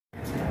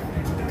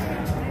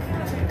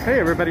Hey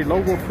everybody,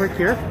 Lonewulfrick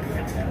here,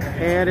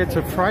 and it's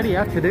a Friday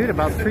afternoon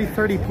about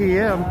 3:30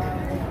 p.m.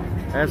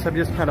 as I'm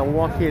just kind of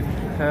walking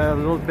a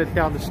little bit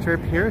down the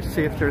strip here,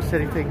 see if there's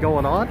anything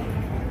going on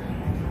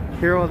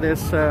here on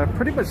this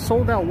pretty much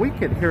sold out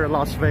weekend here in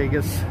Las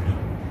Vegas.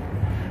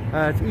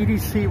 It's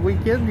EDC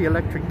weekend, the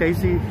Electric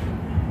Daisy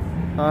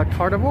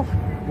Carnival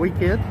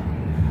weekend.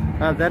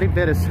 That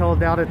event is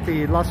held out at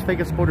the Las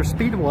Vegas Motor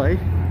Speedway,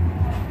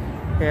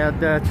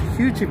 and it's a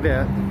huge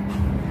event.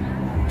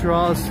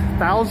 Draws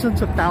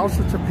thousands of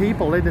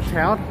people into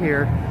town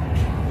here.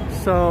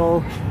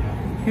 So,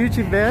 huge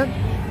event.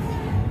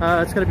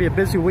 It's going to be a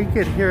busy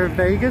weekend here in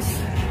Vegas.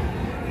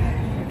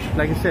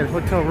 Like I said,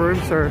 hotel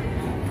rooms are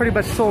pretty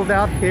much sold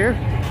out here,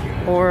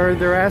 or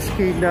they're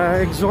asking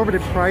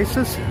exorbitant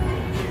prices.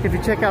 If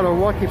you check out our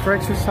Walking for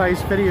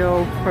Exercise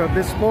video from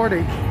this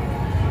morning,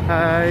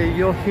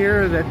 you'll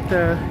hear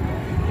that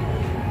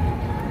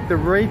the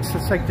rates,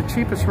 it's like the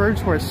cheapest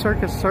rooms were at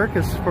Circus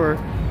for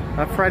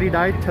Friday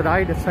night.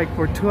 Tonight it's like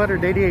for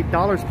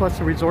 $288 plus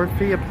the resort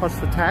fee and plus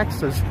the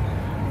taxes.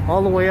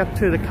 All the way up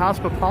to the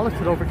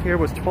Cosmopolitan over here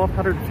was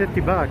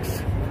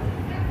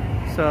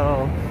 $1,250.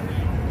 So,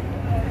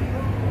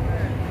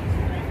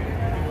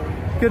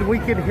 good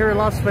weekend here in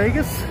Las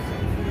Vegas.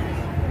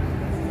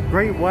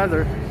 Great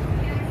weather.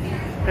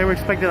 They were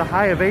expecting a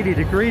high of 80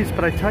 degrees,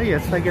 but I tell you,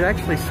 it's like it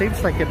actually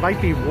seems like it might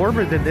be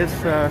warmer than this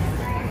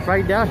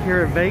right now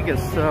here in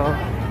Vegas. So.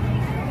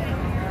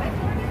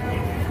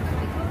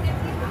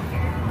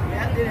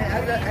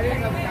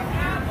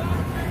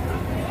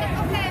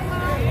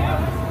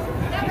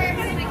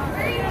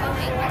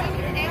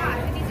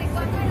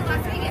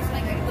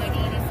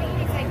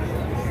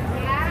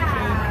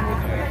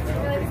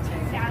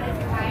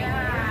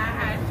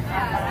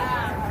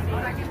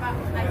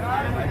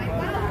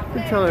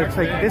 It's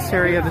like this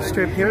area of the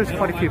strip here, there's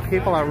quite a few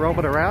people out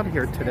roaming around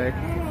here today.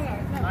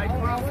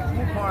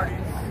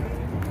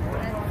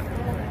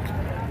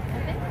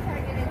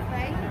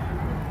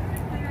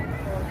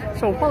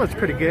 So while it's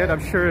pretty good, I'm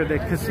sure the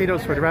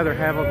casinos would rather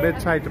have them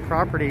inside the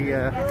property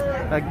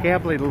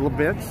gambling a little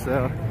bit.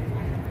 So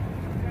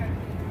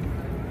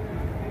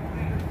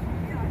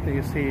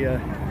you see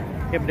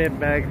M&M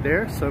bag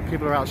there, so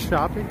people are out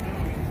shopping.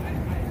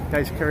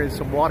 Guys carrying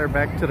some water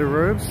back to the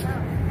rooms.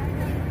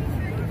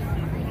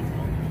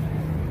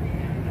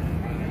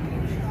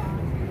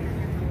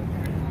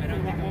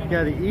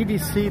 Yeah, the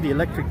EDC, the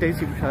Electric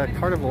Daisy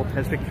Carnival,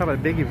 has become a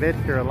big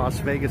event here in Las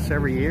Vegas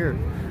every year.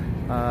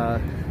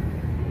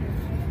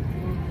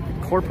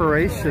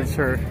 Corporations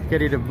are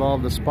getting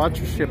involved. The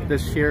sponsorship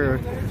this year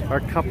are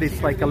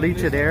companies like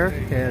Allegiant Air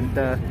and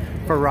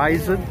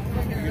Verizon,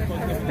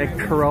 and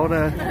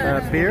Corona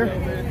Beer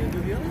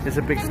is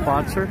a big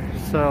sponsor.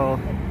 So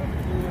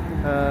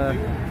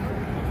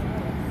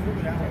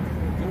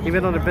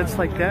even on events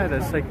like that,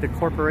 it's like the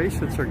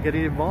corporations are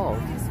getting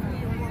involved.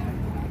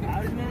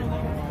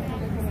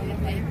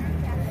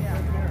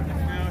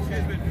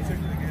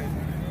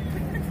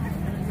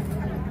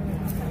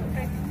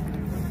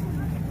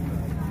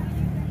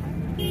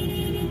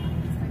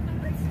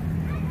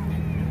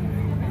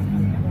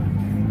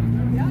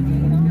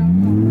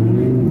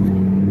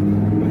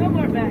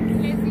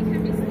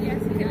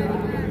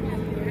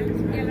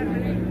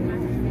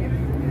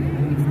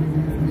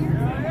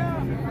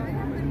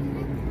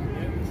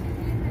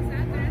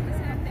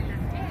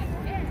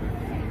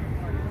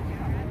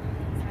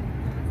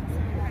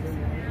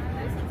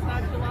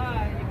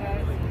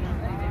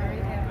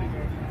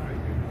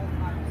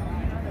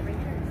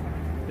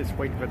 Just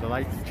waiting for the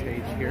lights to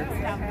change here.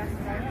 Down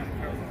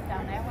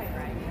that way,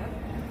 right?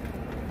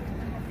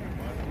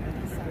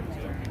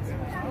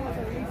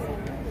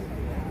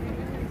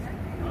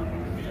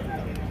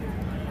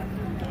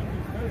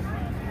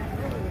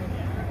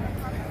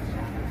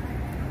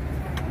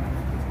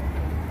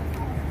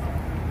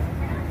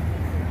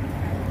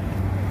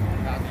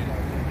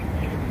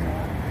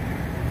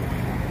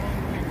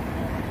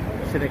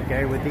 See that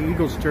guy with the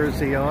Eagles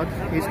jersey on?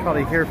 He's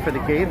probably here for the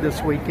game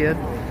this weekend,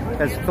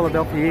 as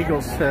Philadelphia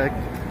Eagles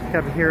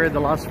come here into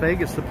Las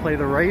Vegas to play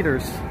the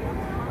Raiders.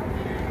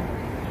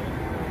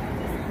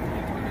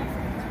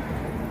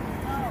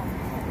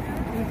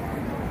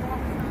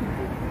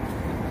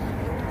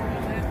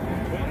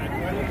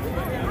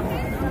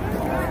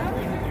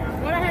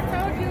 What I had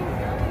told you.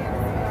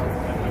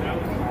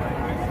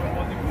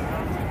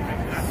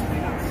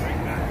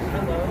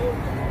 Hello.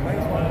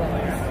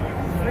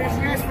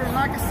 Prisoners for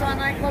Pakistan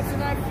nightclub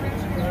tonight.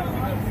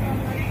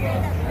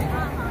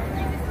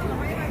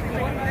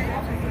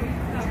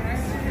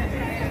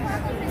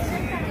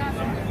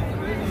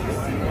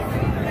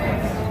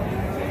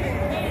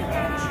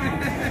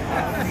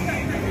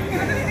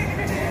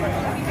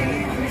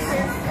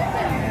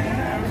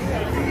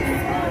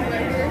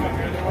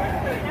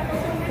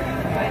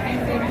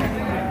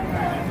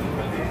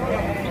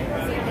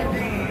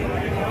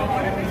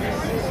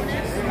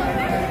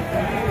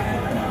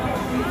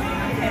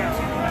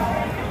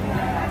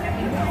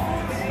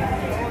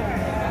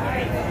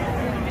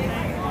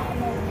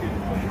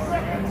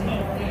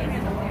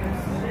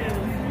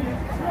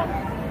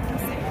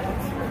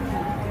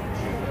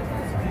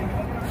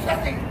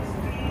 Shut it!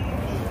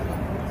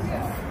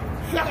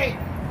 Shut it!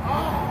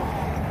 Oh.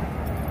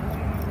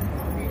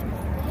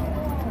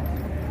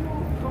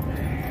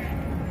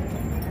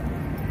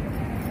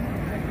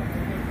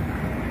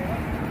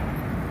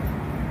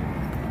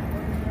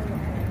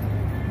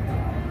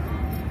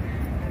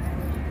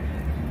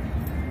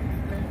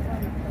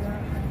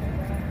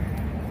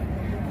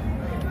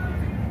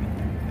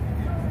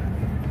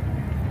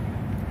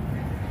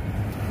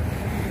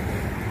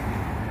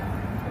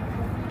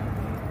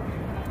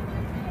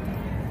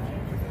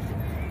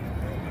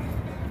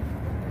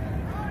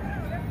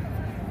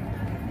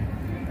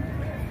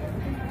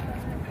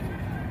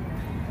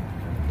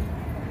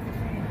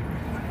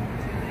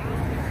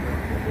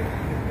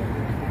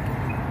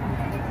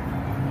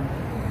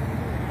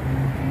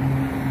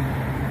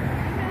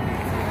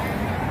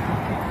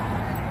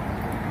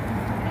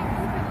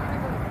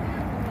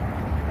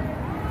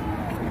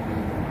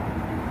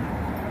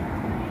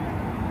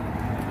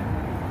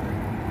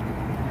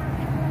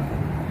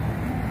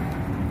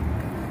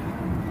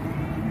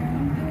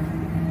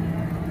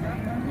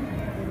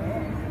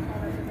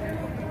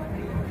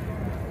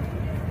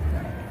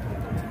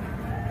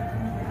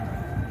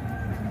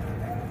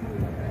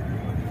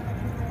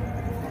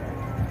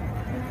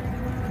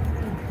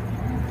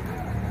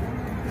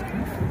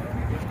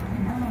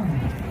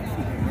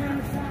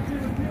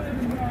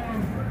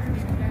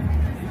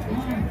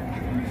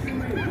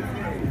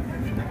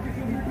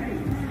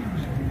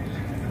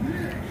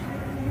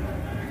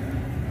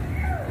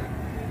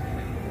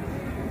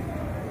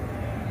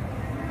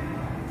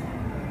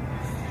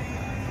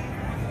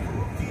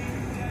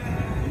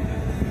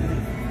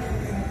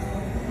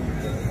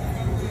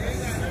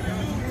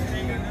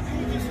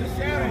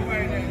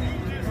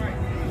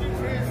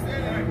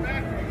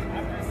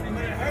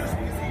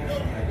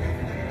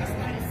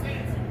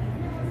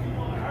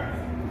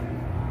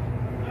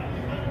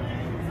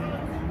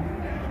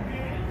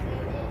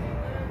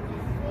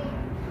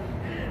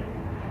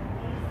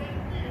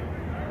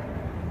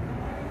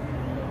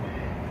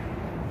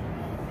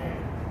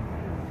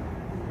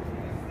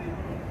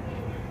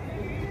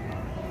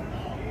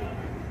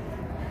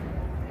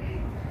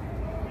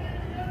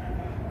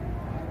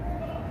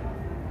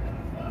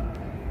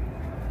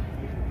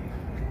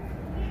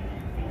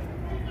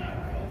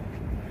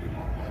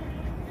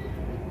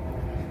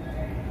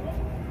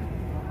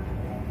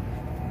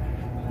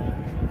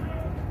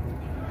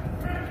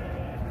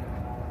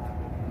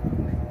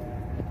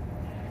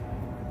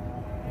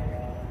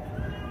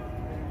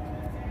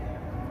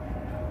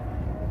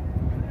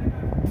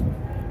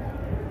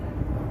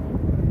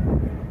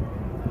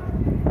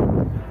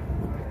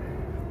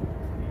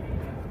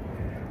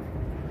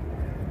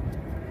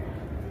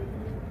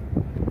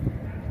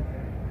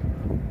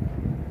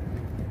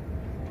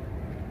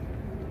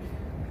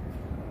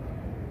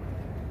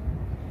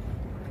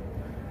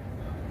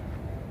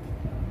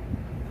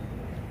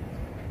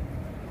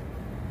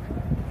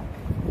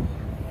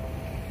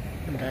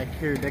 Back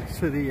here next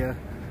to the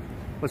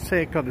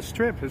mosaic on the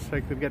strip, it's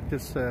like we've got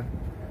this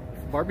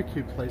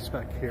barbecue place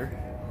back here.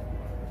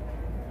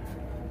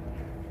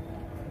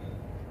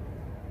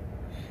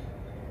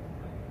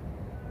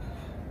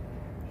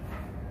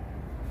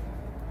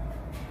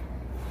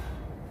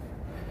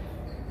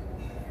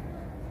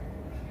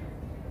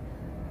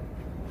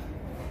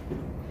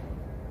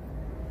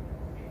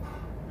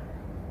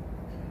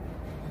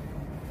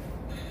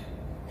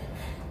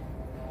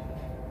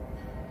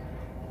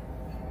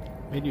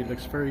 Menu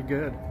looks very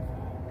good.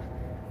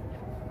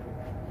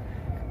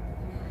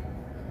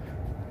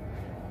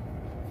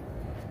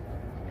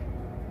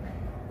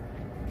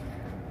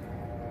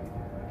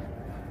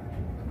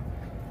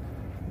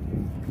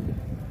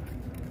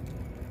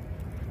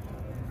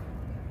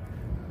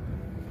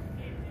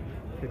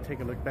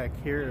 Take a look back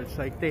here. It's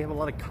like they have a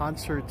lot of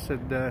concerts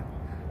and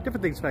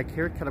different things back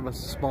here, kind of a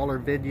smaller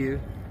venue.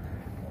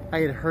 I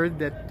had heard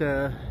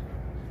that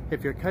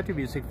if you're a country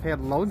music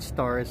fan, Lone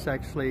Star is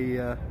actually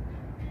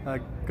going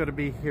to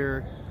be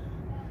here,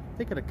 I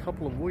think in a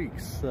couple of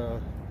weeks.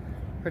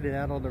 Heard it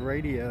out on the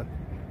radio.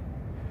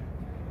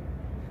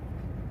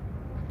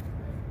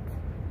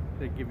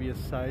 They give you a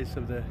size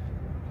of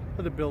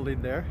the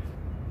building there.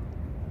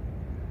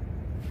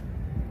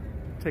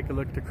 Take a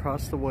look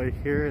across the way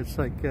here. It's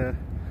like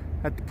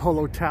at the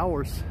Polo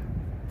Towers.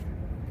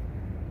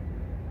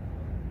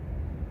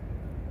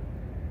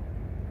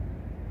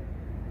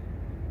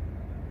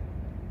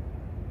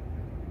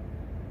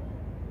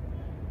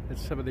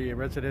 It's some of the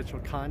residential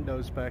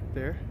condos back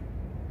there.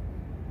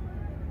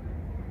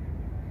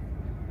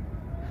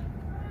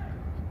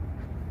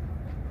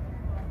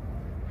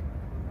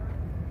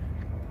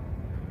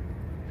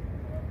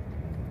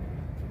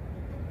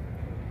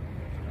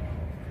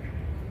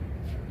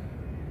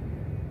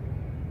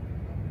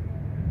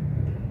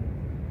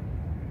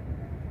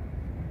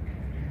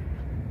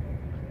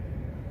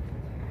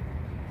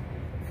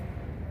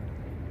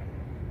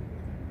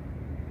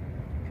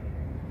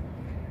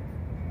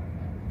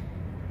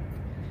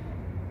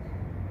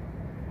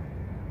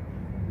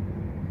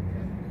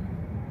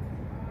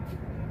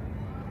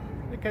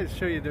 I kind of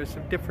show you there's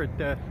some different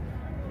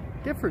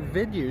different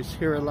venues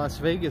here in Las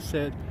Vegas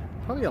that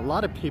probably a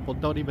lot of people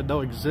don't even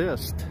know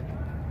exist.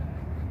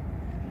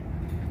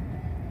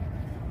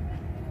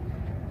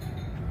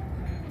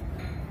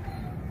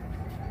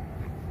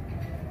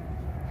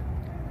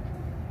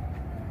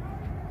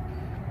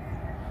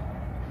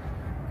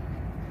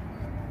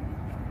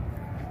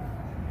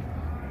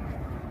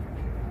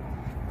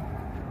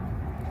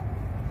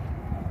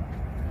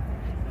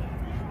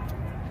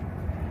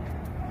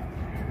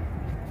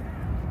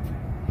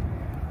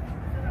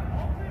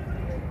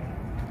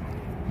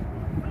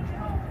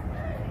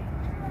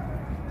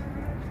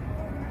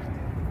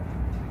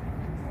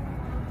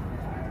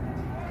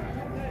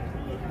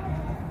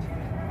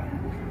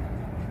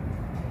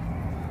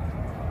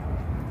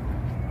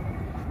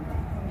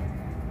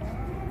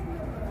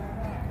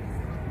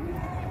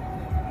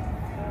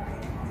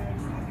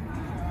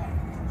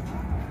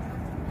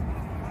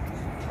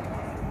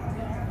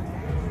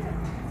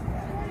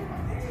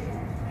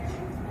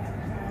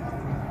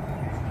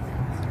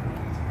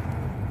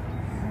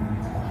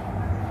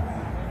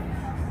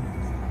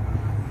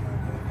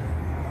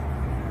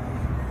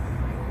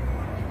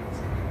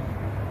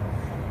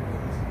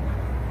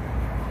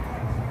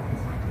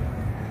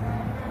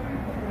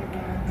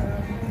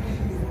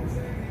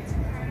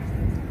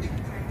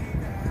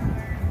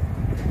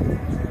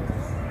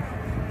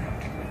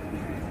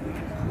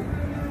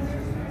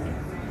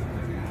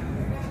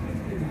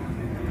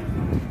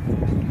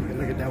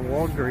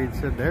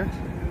 Walgreens in there.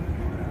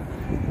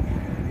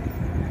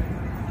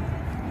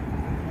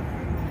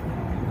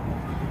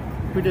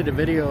 We did a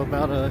video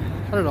about I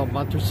don't know, a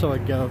month or so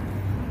ago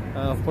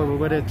where we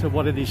went into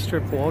one of these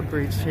strip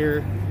Walgreens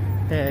here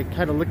and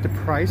kind of looked at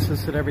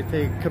prices and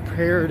everything,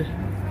 compared,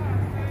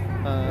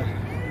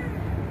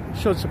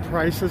 showed some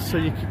prices so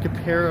you could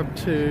compare them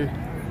to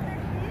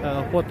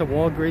what the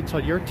Walgreens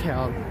on your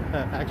town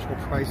actual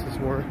prices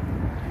were.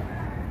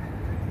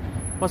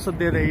 Also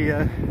did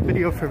a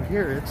video from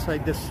here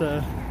inside this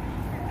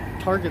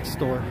Target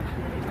store.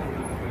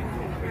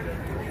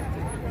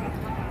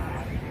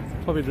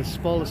 Probably the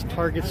smallest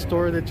Target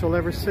store that you'll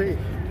ever see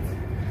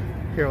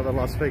here on the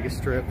Las Vegas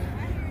Strip.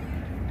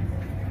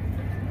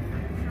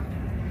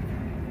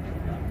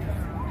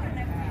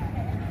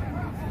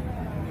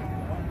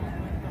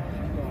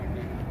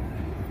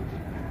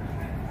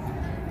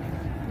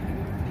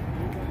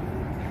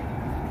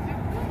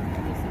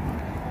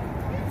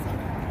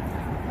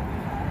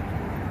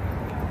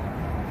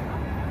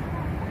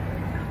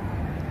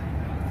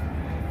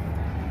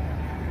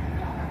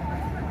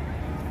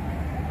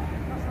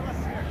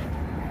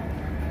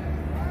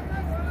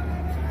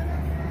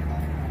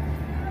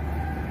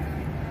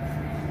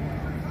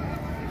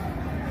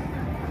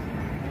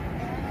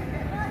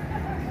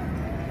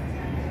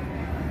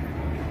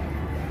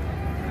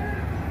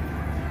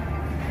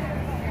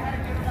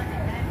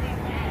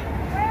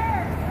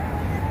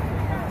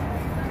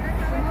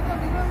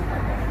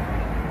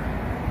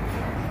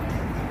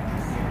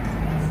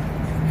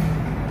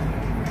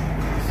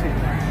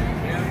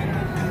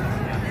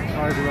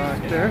 Hard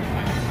Rock there.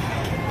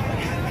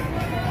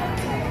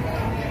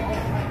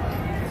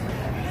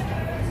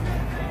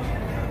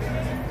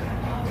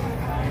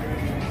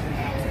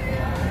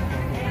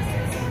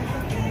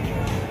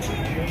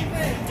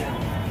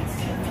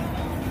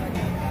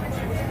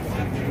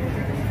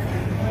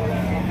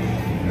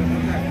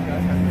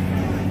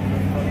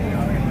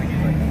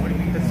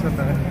 It's some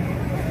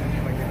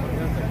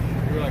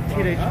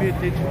Teenage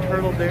Mutant Ninja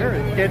Turtle there,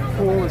 and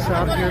Deadpool is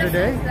out here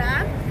today.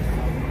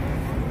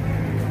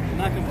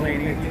 Not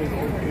complaining. I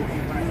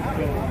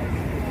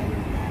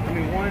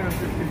mean, one, I'm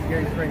just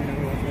Gary Frank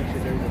and what she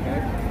do with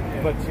that.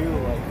 But two,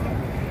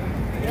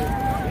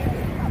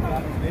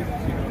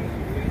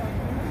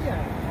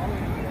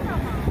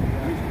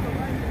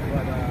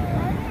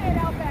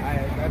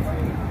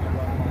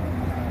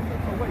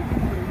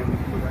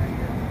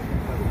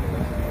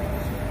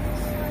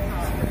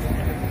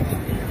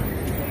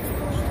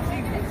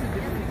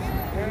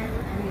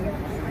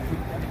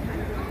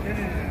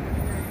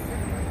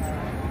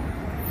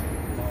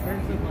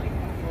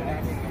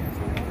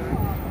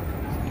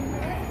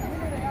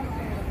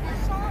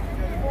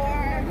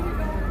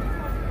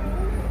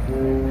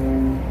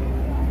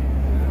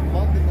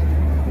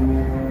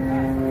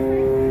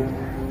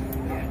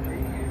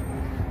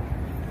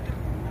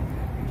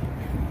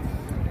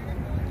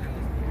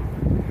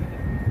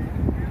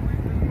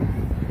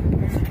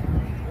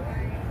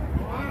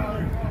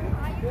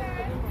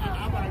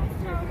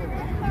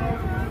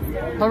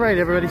 Alright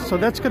everybody, so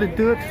that's going to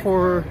do it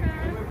for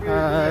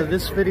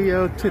this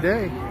video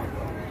today.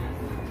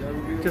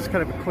 Just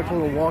kind of a quick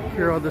little walk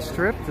here on the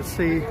strip to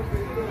see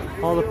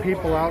all the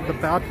people out and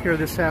about here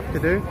this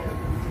afternoon.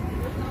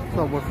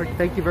 Lonewulfrick,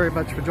 thank you very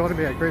much for joining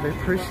me. I greatly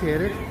appreciate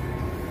it.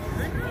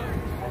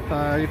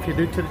 If you're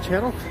new to the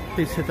channel,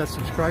 please hit that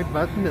subscribe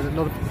button and the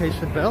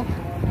notification bell.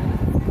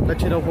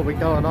 Let you know what we're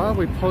going on.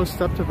 We post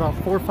up to about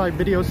 4 or 5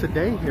 videos a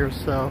day here,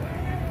 so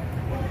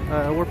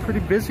we're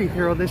pretty busy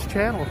here on this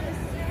channel.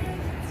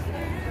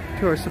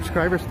 To our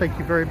subscribers, thank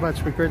you very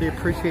much. We greatly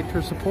appreciate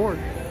your support.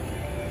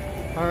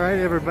 All right,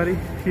 everybody,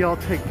 y'all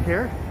take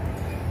care.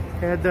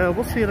 And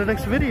we'll see you in the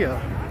next video.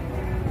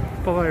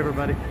 Bye-bye,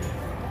 everybody.